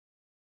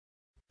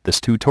This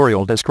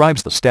tutorial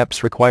describes the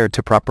steps required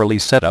to properly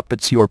set up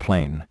its your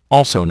plane,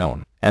 also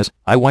known as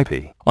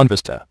IYP, on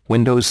Vista,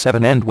 Windows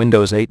 7 and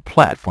Windows 8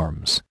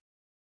 platforms.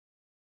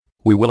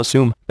 We will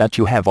assume that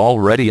you have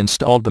already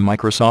installed the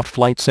Microsoft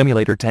Flight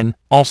Simulator 10,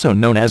 also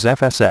known as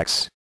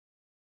FSX.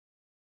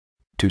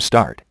 To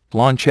start,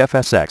 launch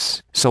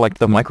FSX, select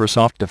the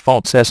Microsoft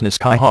default Cessna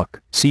Skyhawk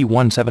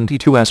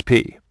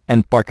C-172SP,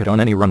 and park it on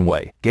any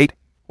runway, gate,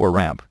 or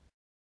ramp.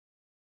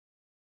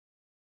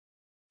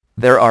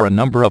 There are a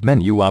number of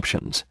menu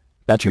options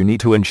that you need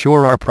to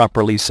ensure are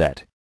properly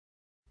set.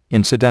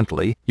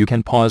 Incidentally, you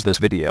can pause this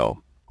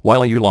video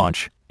while you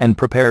launch and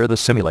prepare the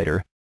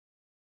simulator.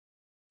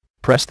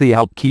 Press the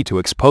Alt key to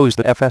expose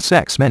the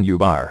FSX menu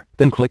bar,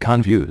 then click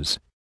on Views.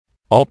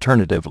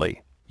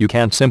 Alternatively, you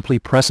can simply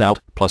press Alt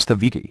plus the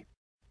V key.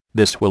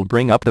 This will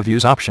bring up the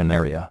Views option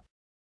area.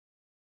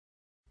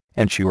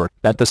 Ensure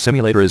that the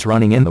simulator is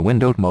running in the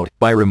windowed mode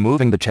by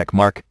removing the check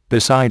mark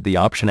beside the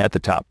option at the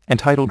top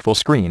entitled Full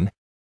Screen.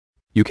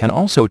 You can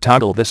also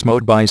toggle this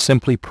mode by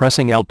simply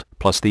pressing Alt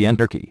plus the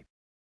Enter key.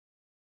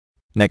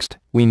 Next,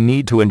 we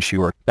need to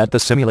ensure that the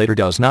simulator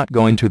does not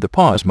go into the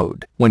pause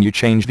mode when you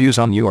change views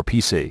on your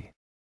PC.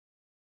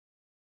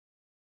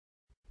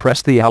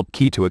 Press the Alt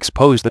key to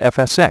expose the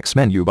FSX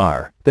menu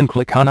bar, then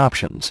click on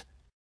Options.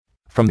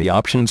 From the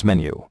Options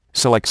menu,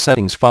 select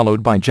Settings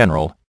followed by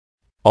General.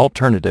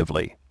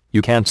 Alternatively,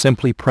 you can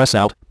simply press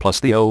Alt plus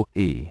the O,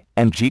 E,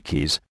 and G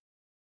keys.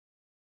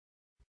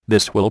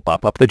 This will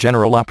pop up the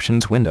General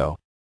Options window.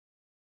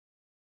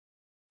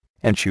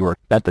 Ensure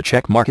that the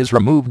check mark is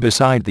removed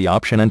beside the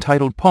option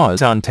entitled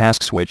Pause on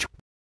Task Switch.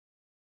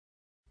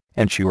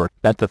 Ensure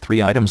that the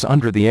three items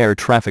under the air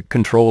traffic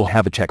control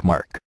have a check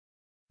mark.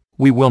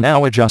 We will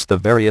now adjust the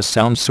various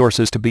sound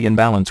sources to be in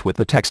balance with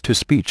the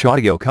text-to-speech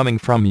audio coming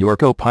from your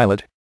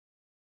Copilot.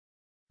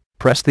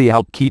 Press the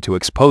Alt key to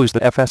expose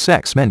the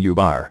FSX menu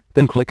bar,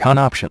 then click on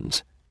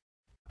Options.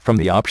 From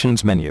the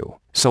Options menu,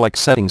 select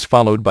Settings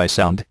followed by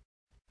Sound.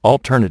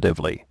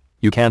 Alternatively,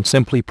 you can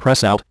simply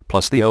press Alt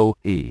plus the O,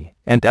 E,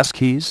 and S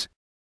keys.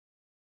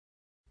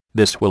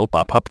 This will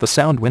pop up the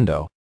sound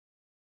window.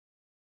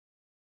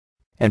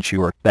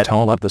 Ensure that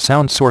all of the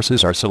sound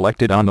sources are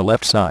selected on the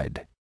left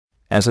side.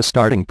 As a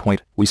starting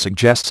point, we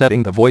suggest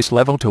setting the voice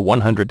level to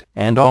 100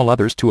 and all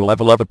others to a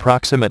level of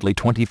approximately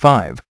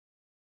 25.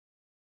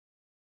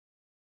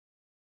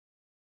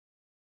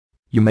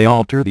 You may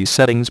alter these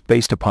settings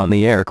based upon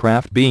the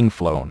aircraft being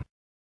flown.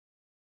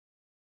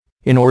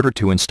 In order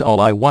to install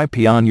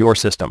IYP on your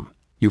system,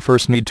 you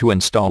first need to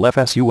install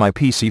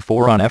FSUIP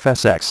C4 on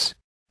FSX.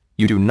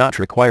 You do not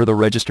require the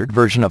registered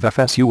version of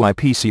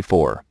FSUIP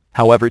C4,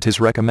 however it is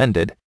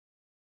recommended.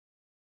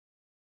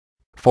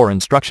 For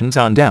instructions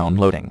on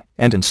downloading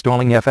and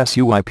installing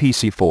FSUIP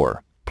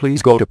C4,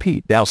 please go to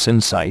Pete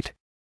Dowson's site.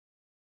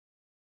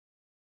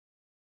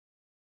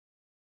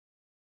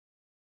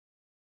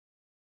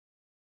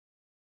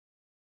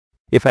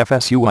 If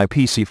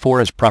FSUIP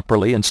C4 is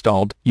properly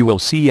installed, you will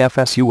see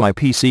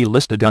FSUIP C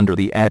listed under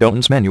the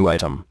Add-ons menu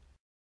item.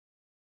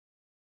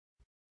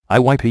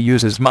 IYP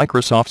uses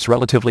Microsoft's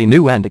relatively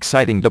new and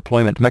exciting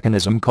deployment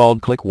mechanism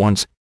called Click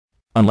Once.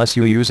 Unless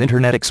you use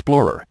Internet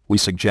Explorer, we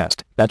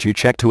suggest that you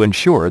check to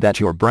ensure that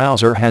your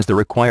browser has the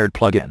required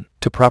plugin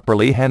to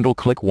properly handle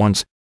Click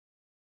Once.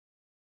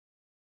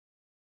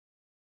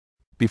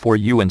 Before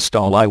you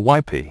install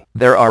IYP,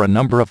 there are a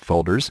number of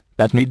folders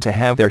that need to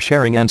have their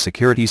sharing and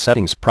security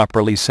settings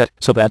properly set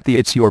so that the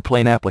It's Your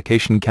Plane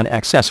application can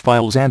access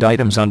files and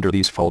items under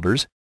these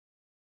folders.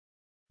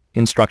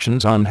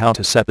 Instructions on how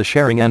to set the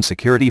sharing and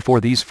security for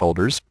these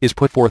folders is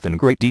put forth in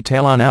great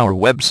detail on our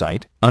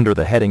website, under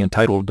the heading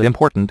entitled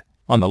Important,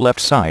 on the left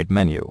side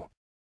menu.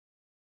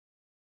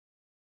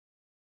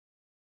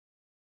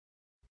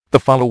 The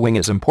following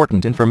is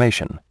important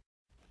information.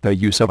 The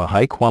use of a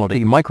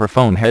high-quality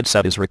microphone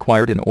headset is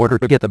required in order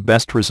to get the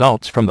best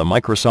results from the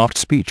Microsoft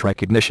speech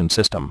recognition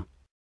system.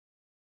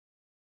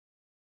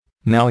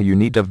 Now you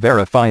need to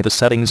verify the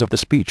settings of the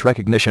speech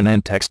recognition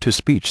and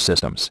text-to-speech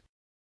systems.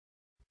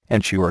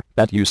 Ensure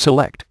that you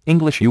select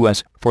English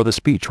US for the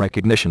speech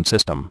recognition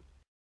system.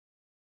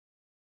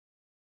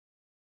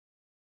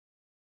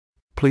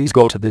 Please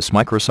go to this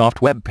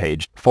Microsoft web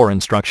page for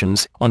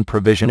instructions on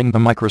provisioning the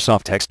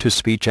Microsoft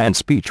text-to-speech and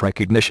speech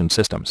recognition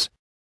systems.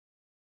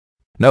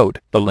 Note,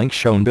 the link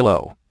shown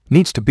below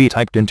needs to be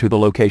typed into the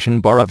location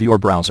bar of your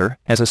browser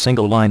as a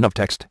single line of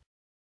text.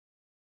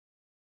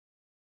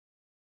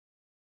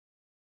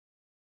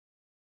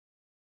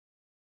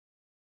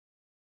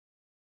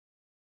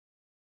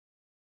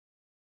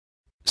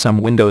 Some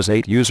Windows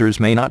 8 users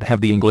may not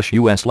have the English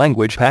US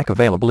language pack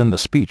available in the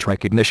speech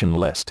recognition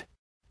list.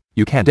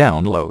 You can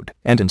download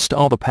and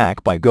install the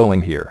pack by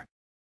going here.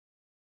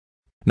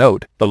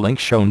 Note, the link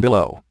shown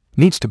below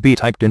needs to be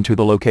typed into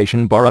the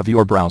location bar of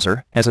your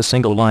browser as a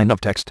single line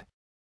of text.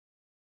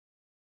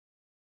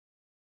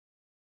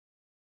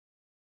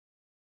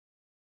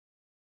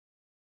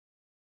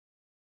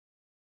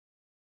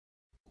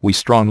 We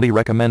strongly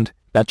recommend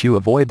that you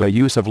avoid the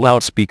use of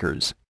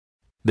loudspeakers.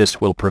 This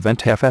will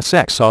prevent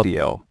FSX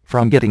audio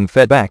from getting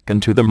fed back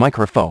into the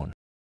microphone.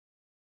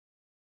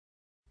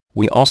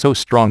 We also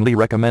strongly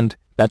recommend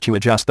that you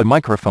adjust the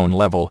microphone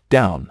level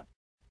down.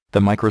 The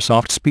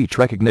Microsoft speech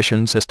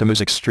recognition system is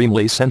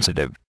extremely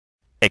sensitive.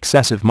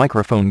 Excessive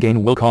microphone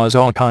gain will cause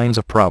all kinds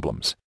of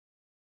problems.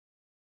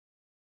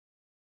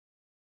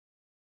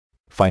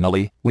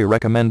 Finally, we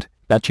recommend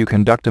that you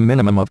conduct a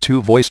minimum of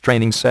 2 voice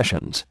training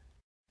sessions.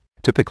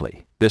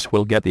 Typically, this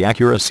will get the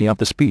accuracy of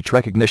the speech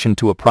recognition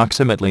to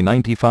approximately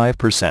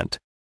 95%.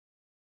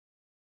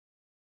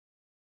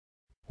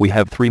 We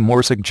have 3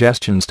 more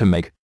suggestions to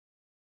make.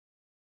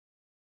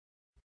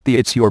 The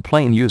It's Your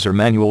Plane user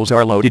manuals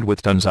are loaded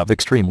with tons of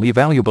extremely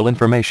valuable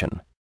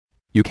information.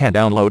 You can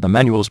download the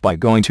manuals by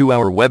going to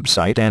our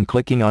website and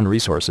clicking on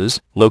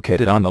Resources,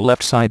 located on the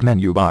left side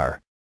menu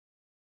bar.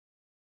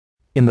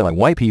 In the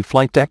IYP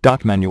Flight Deck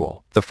Doc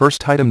Manual, the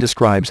first item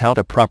describes how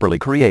to properly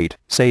create,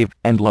 save,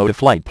 and load a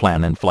flight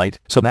plan and flight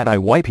so that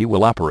IYP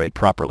will operate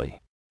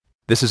properly.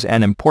 This is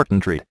an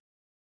important read.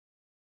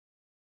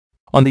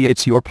 On the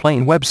It's Your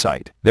Plane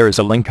website, there is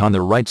a link on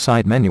the right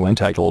side menu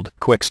entitled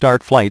Quick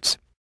Start Flights.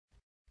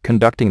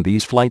 Conducting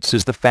these flights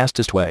is the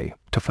fastest way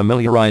to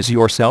familiarize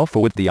yourself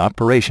with the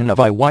operation of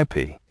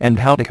IYP and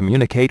how to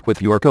communicate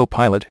with your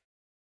co-pilot.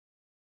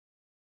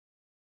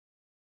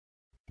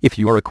 If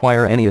you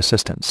require any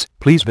assistance,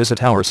 please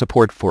visit our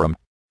support forum.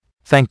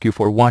 Thank you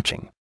for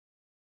watching.